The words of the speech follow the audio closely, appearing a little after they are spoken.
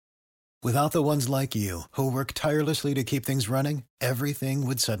Without the ones like you, who work tirelessly to keep things running, everything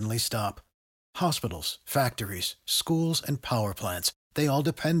would suddenly stop. Hospitals, factories, schools, and power plants, they all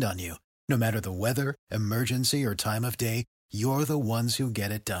depend on you. No matter the weather, emergency, or time of day, you're the ones who get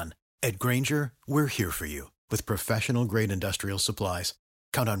it done. At Grainger, we're here for you with professional-grade industrial supplies.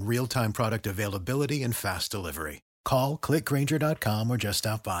 Count on real-time product availability and fast delivery. Call, clickgrainger.com, or just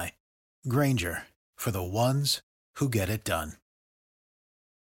stop by. Grainger, for the ones who get it done.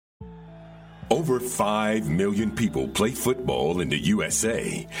 Over 5 million people play football in the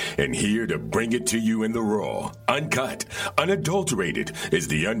USA, and here to bring it to you in the raw, uncut, unadulterated is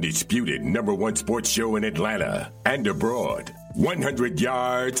the undisputed #1 sports show in Atlanta and abroad. 100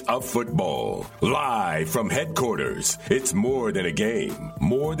 yards of football, live from headquarters. It's more than a game,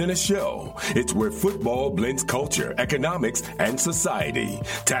 more than a show. It's where football blends culture, economics, and society.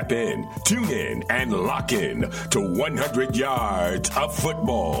 Tap in, tune in, and lock in to 100 yards of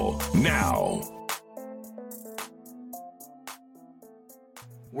football now.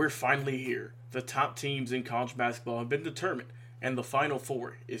 We're finally here. The top teams in college basketball have been determined, and the Final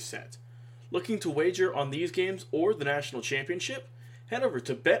Four is set. Looking to wager on these games or the national championship? Head over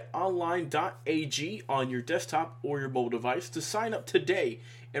to betonline.ag on your desktop or your mobile device to sign up today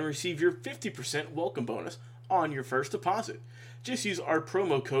and receive your 50% welcome bonus on your first deposit. Just use our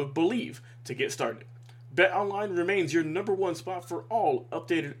promo code BELIEVE to get started. BetOnline remains your #1 spot for all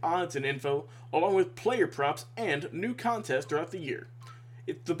updated odds and info, along with player props and new contests throughout the year.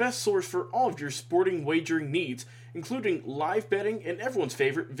 It's the best source for all of your sporting wagering needs, including live betting and everyone's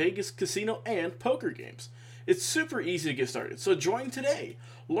favorite Vegas casino and poker games. It's super easy to get started, so join today.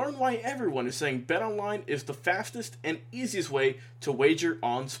 Learn why everyone is saying BetOnline is the fastest and easiest way to wager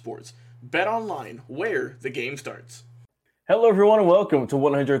on sports. BetOnline, where the game starts. Hello, everyone, and welcome to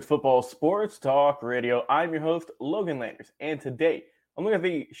 100 Football Sports Talk Radio. I'm your host, Logan Landers, and today I'm looking at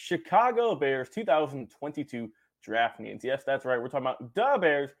the Chicago Bears 2022 draft needs. Yes, that's right. We're talking about the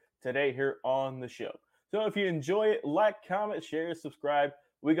Bears today here on the show. So if you enjoy it, like, comment, share, subscribe.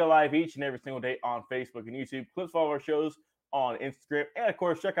 We go live each and every single day on Facebook and YouTube. Please follow our shows on Instagram. And, of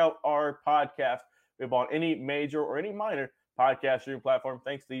course, check out our podcast. We're on any major or any minor podcast streaming platform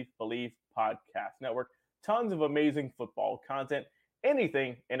thanks to the Believe Podcast Network. Tons of amazing football content.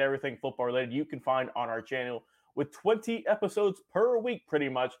 Anything and everything football related you can find on our channel with 20 episodes per week pretty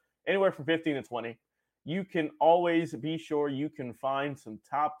much, anywhere from 15 to 20. You can always be sure you can find some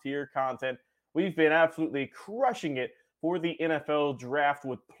top-tier content. We've been absolutely crushing it for the NFL draft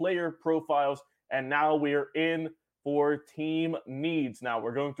with player profiles, and now we're in for team needs. Now,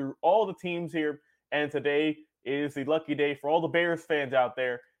 we're going through all the teams here, and today is the lucky day for all the Bears fans out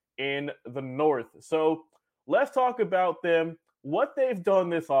there in the North. So let's talk about them, what they've done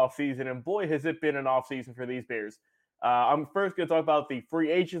this offseason, and boy, has it been an offseason for these Bears. I'm first going to talk about the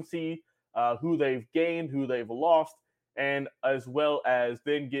free agency, who they've gained, who they've lost, and as well as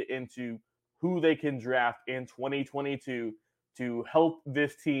then get into who they can draft in 2022 to help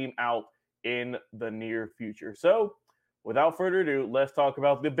this team out in the near future. So, without further ado, let's talk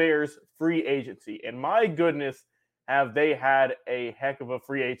about the Bears free agency. And my goodness, have they had a heck of a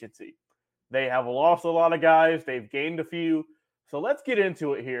free agency. They have lost a lot of guys. They've gained a few. So let's get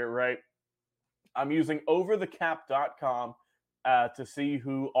into it here, right? I'm using overthecap.com to see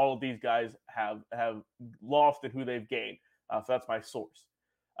who all of these guys have lost and who they've gained. So that's my source.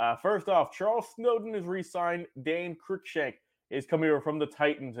 First off, Charles Snowden is re-signed. Dane Cruikshank is coming over from the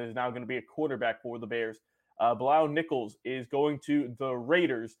Titans and is now going to be a quarterback for the Bears. Bilal Nichols is going to the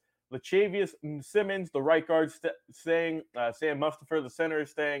Raiders. Lachavious Simmons, the right guard, staying. Sam Mustipher, the center,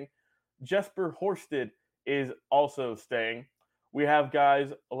 is staying. Jesper Horsted is also staying. We have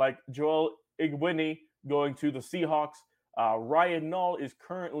guys like Joel Igwini going to the Seahawks. Ryan Nall is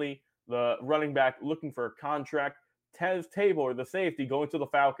currently the running back looking for a contract. Tez Tabor, the safety, going to the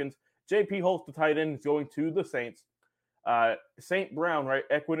Falcons. J.P. Holtz, the tight end, is going to the Saints. St. Brown, right?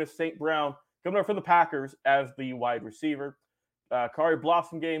 Equinus St. Brown coming up for the Packers as the wide receiver. Kari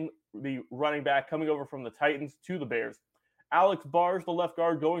Blossomgame, the running back, coming over from the Titans to the Bears. Alex Bars, the left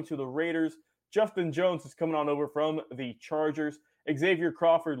guard, going to the Raiders. Justin Jones is coming on over from the Chargers. Xavier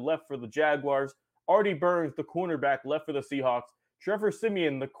Crawford left for the Jaguars. Artie Burns, the cornerback, left for the Seahawks. Trevor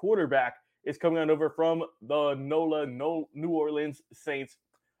Siemian, the quarterback, is coming on over from the New Orleans Saints.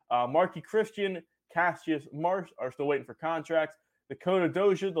 Marky Christian, Cassius Marsh are still waiting for contracts. Dakota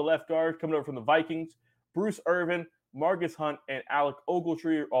Dozier, the left guard, coming over from the Vikings. Bruce Irvin, Marcus Hunt, and Alec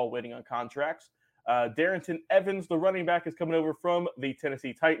Ogletree are all waiting on contracts. Darrington Evans, the running back, is coming over from the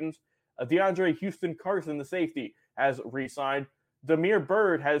Tennessee Titans. DeAndre Houston Carson, the safety, has re-signed. Damiere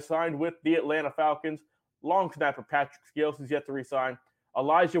Byrd has signed with the Atlanta Falcons. Long snapper Patrick Scales is yet to re-sign.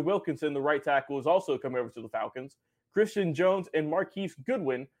 Elijah Wilkinson, the right tackle, is also coming over to the Falcons. Christian Jones and Marquise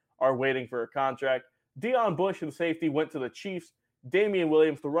Goodwin are waiting for a contract. Deion Bush, the safety, went to the Chiefs. Damian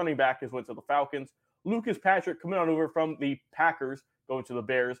Williams, the running back, went to the Falcons. Lucas Patrick coming on over from the Packers, going to the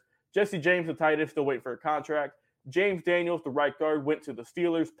Bears. Jesse James, the tight end, still waiting for a contract. James Daniels, the right guard, went to the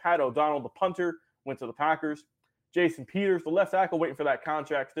Steelers. Pat O'Donnell, the punter, went to the Packers. Jason Peters, the left tackle, waiting for that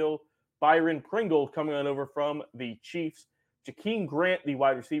contract still. Byron Pringle coming on over from the Chiefs. Jakeem Grant, the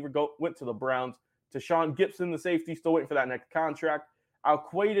wide receiver, went to the Browns. Tashawn Gibson, the safety, still waiting for that next contract.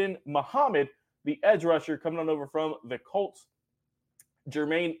 Al-Quaiden Muhammad, the edge rusher, coming on over from the Colts.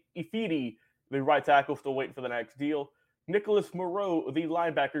 Jermaine Ifedi, the right tackle, still waiting for the next deal. Nicholas Moreau, the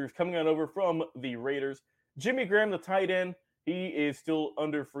linebacker, is coming on over from the Raiders. Jimmy Graham, the tight end, he is still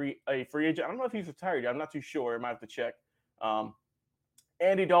under a free agent. I don't know if he's retired yet. I'm not too sure. I might have to check.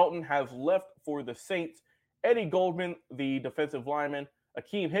 Andy Dalton has left for the Saints. Eddie Goldman, the defensive lineman.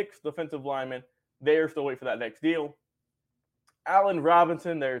 Akeem Hicks, defensive lineman. They're still waiting for that next deal. Allen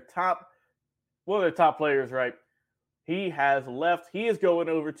Robinson, one of their top players, right? He has left. He is going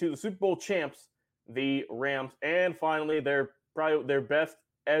over to the Super Bowl champs, the Rams. And finally, probably their best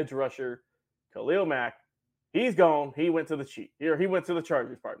edge rusher, Khalil Mack. He's gone. He went to the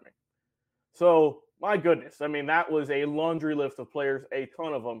Chargers, pardon me. So, my goodness. I mean, that was a laundry list of players, a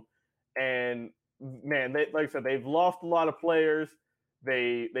ton of them. And, man, like I said, they've lost a lot of players.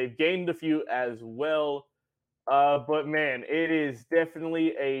 They've gained a few as well. But, man, it is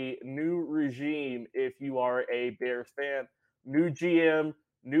definitely a new regime if you are a Bears fan. New GM,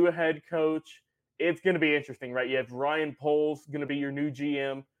 new head coach. It's going to be interesting, right? You have Ryan Poles going to be your new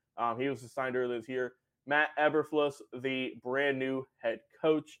GM. He was assigned earlier this year. Matt Eberflus, the brand new head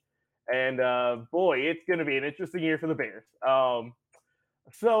coach. And, boy, it's going to be an interesting year for the Bears.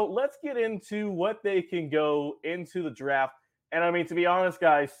 So let's get into what they can go into the draft. And, I mean, to be honest,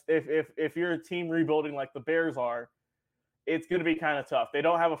 guys, if you're a team rebuilding like the Bears are, it's going to be kind of tough. They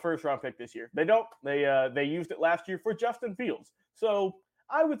don't have a first-round pick this year. They don't. They used it last year for Justin Fields. So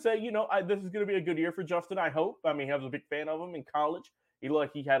I would say, this is going to be a good year for Justin, I hope. I mean, I was a big fan of him in college. He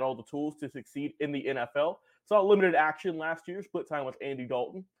looked like he had all the tools to succeed in the NFL. Saw limited action last year, split time with Andy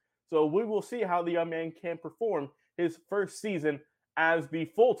Dalton. So we will see how the young man can perform his first season as the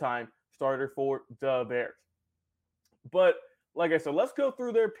full-time starter for the Bears. But like I said, let's go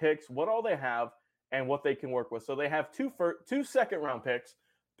through their picks, what all they have, and what they can work with. So they have two second-round picks,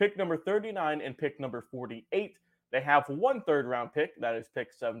 pick number 39 and pick number 48. They have one third-round pick, that is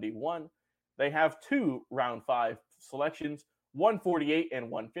pick 71. They have two round 5 selections, 148 and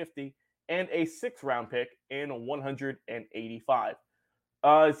 150, and a 6th-round pick in 185.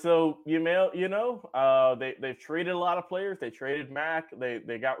 So they've traded a lot of players. They traded Mack.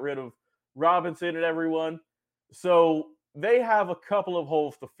 They got rid of Robinson and everyone. So they have a couple of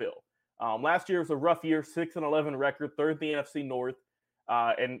holes to fill. Last year was a rough year, 6-11 record, 3rd in the NFC North,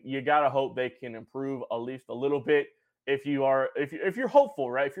 and you gotta hope they can improve at least a little bit. If you're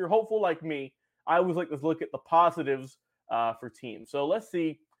hopeful, right? If you're hopeful like me, I always like to look at the positives for teams. So let's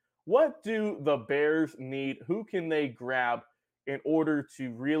see, what do the Bears need? Who can they grab in order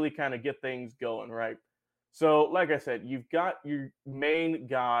to really kind of get things going, right? So, like I said, you've got your main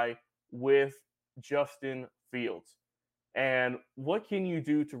guy with Justin Fields. And what can you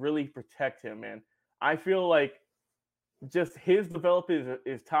do to really protect him, man? I feel like just his development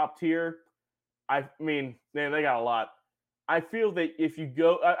is top tier. I mean, man, they got a lot. I feel that if you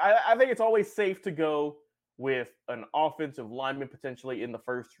go, I think it's always safe to go with an offensive lineman potentially in the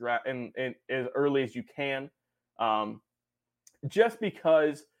first draft and as early as you can. Just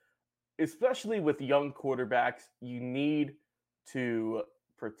because, especially with young quarterbacks, you need to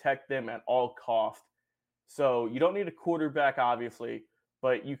protect them at all costs. So you don't need a quarterback, obviously,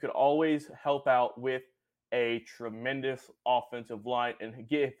 but you could always help out with a tremendous offensive line and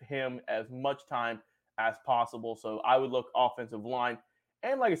give him as much time as possible. So I would look offensive line.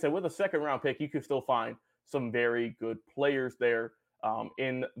 And like I said, with a 2nd-round pick, you could still find some very good players there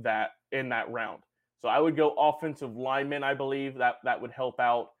in that round. So I would go offensive lineman. I believe that would help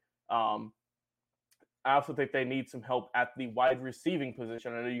out. I also think they need some help at the wide receiving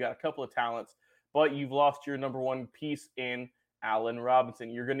position. I know you got a couple of talents, but you've lost your number one piece in Allen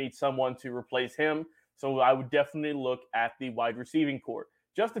Robinson. You're going to need someone to replace him. So I would definitely look at the wide receiving core.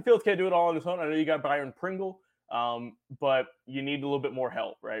 Justin Fields can't do it all on his own. I know you got Byron Pringle, but you need a little bit more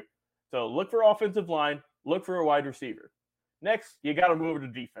help, right? So look for offensive line, look for a wide receiver. Next, you got to move over to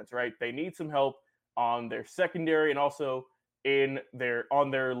defense, right? They need some help on their secondary and also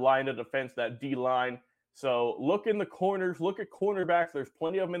on their line of defense, that D line. So look in the corners, look at cornerbacks. There's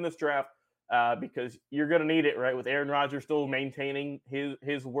plenty of them in this draft. because you're going to need it, right? With Aaron Rodgers still maintaining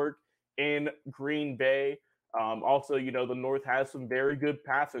his work in Green Bay. Also, the North has some very good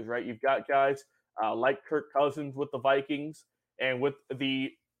passers, right? You've got guys like Kirk Cousins with the Vikings and with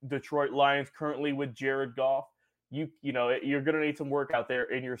the Detroit Lions currently with Jared Goff. You're going to need some work out there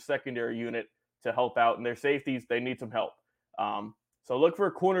in your secondary unit to help out. And their safeties, they need some help. So look for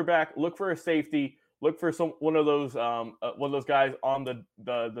a cornerback, look for a safety, look for one of those guys on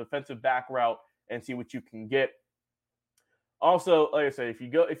the defensive back route and see what you can get. Also, like I said, if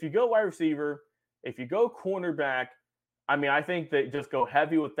you go wide receiver, if you go cornerback, I think that just go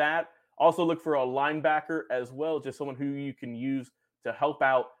heavy with that. Also look for a linebacker as well, just someone who you can use to help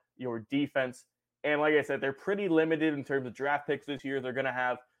out your defense. And like I said, they're pretty limited in terms of draft picks this year. They're going to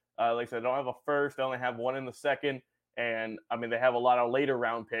have, like I said, they don't have a first. They only have one in the second. And, they have a lot of later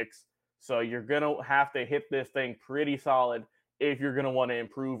round picks. So you're going to have to hit this thing pretty solid if you're going to want to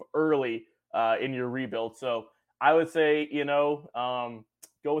improve early in your rebuild. So I would say, go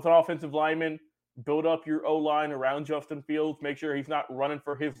with an offensive lineman, build up your O-line around Justin Fields, make sure he's not running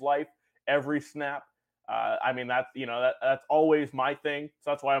for his life every snap. That's always my thing.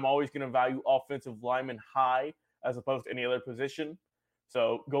 So that's why I'm always going to value offensive linemen high as opposed to any other position.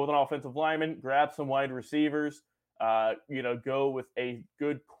 So go with an offensive lineman, grab some wide receivers, go with a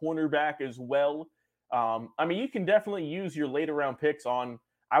good cornerback as well. You can definitely use your later round picks on,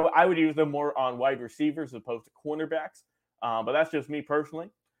 I would use them more on wide receivers as opposed to cornerbacks. But that's just me personally.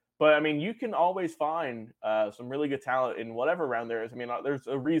 But, you can always find some really good talent in whatever round there is. There's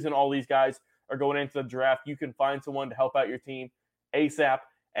a reason all these guys are going into the draft. You can find someone to help out your team ASAP.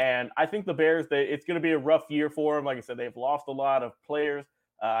 And I think the Bears, it's going to be a rough year for them. Like I said, they've lost a lot of players.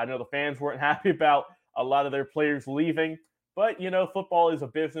 I know the fans weren't happy about a lot of their players leaving. But, football is a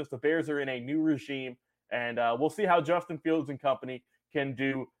business. The Bears are in a new regime. And we'll see how Justin Fields and company can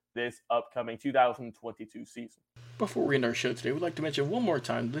do this upcoming 2022 season. Before we end our show today, we'd like to mention one more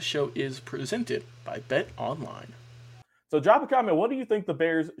time, this show is presented by Bet Online. So drop a comment. What do you think the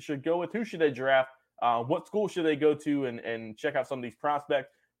Bears should go with? Who should they draft? What school should they go to and check out some of these prospects?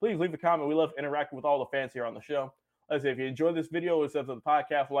 Please leave a comment. We love interacting with all the fans here on the show. Let's say if you enjoyed this video or subscribe to the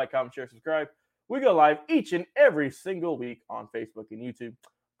podcast, like, comment, share, subscribe. We go live each and every single week on Facebook and YouTube.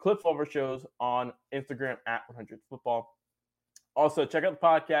 Clips of our shows on Instagram at 100football. Also, check out the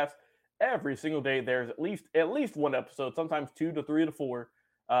podcast every single day. There's at least one episode, sometimes 2 to 3 to 4,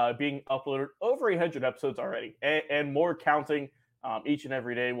 being uploaded. Over 800 episodes already, and more counting each and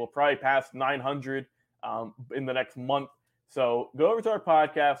every day. We'll probably pass 900 in the next month. So go over to our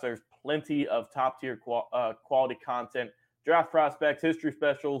podcast. There's plenty of top-tier quality content, draft prospects, history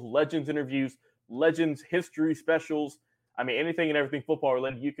specials, legends interviews, legends history specials. Anything and everything football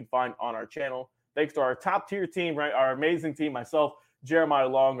related you can find on our channel. Thanks to our top-tier team, right? Our amazing team, myself, Jeremiah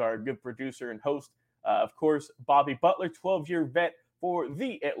Long, our good producer and host. Of course, Bobby Butler, 12-year vet for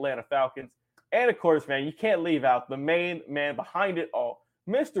the Atlanta Falcons. And, of course, man, you can't leave out the main man behind it all,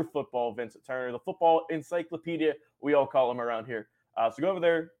 Mr. Football Vincent Turner, the football encyclopedia, we all call him around here. So go over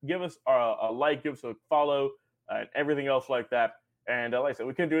there, give us a like, give us a follow, and everything else like that. And like I said,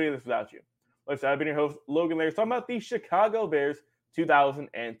 we couldn't do any of this without you. Like I said, I've been your host, Logan Lair, talking about the Chicago Bears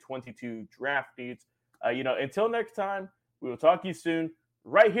 2022 draft needs. Until next time, we will talk to you soon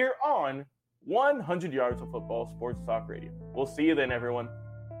right here on 100 Yards of Football Sports Talk Radio. We'll see you then, everyone.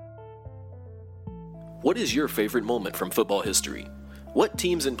 What is your favorite moment from football history? What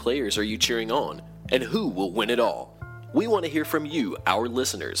teams and players are you cheering on? And who will win it all? We want to hear from you, our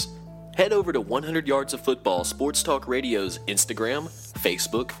listeners. Head over to 100 Yards of Football Sports Talk Radio's Instagram,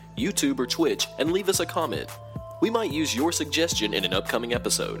 Facebook, YouTube, or Twitch and leave us a comment. We might use your suggestion in an upcoming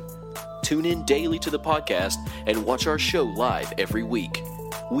episode. Tune in daily to the podcast and watch our show live every week.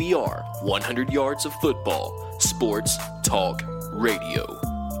 We are 100 Yards of Football Sports Talk Radio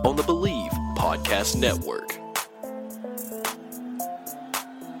on the Believe Podcast Network.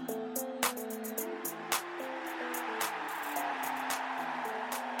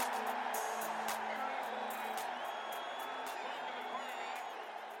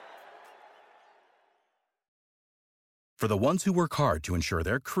 For the ones who work hard to ensure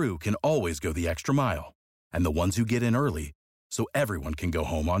their crew can always go the extra mile, and the ones who get in early so everyone can go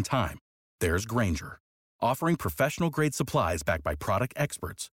home on time, there's Grainger, offering professional-grade supplies backed by product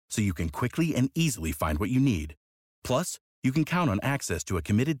experts so you can quickly and easily find what you need. Plus, you can count on access to a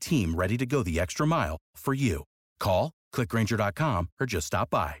committed team ready to go the extra mile for you. Call, click Grainger.com, or just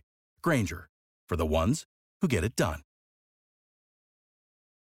stop by. Grainger, for the ones who get it done.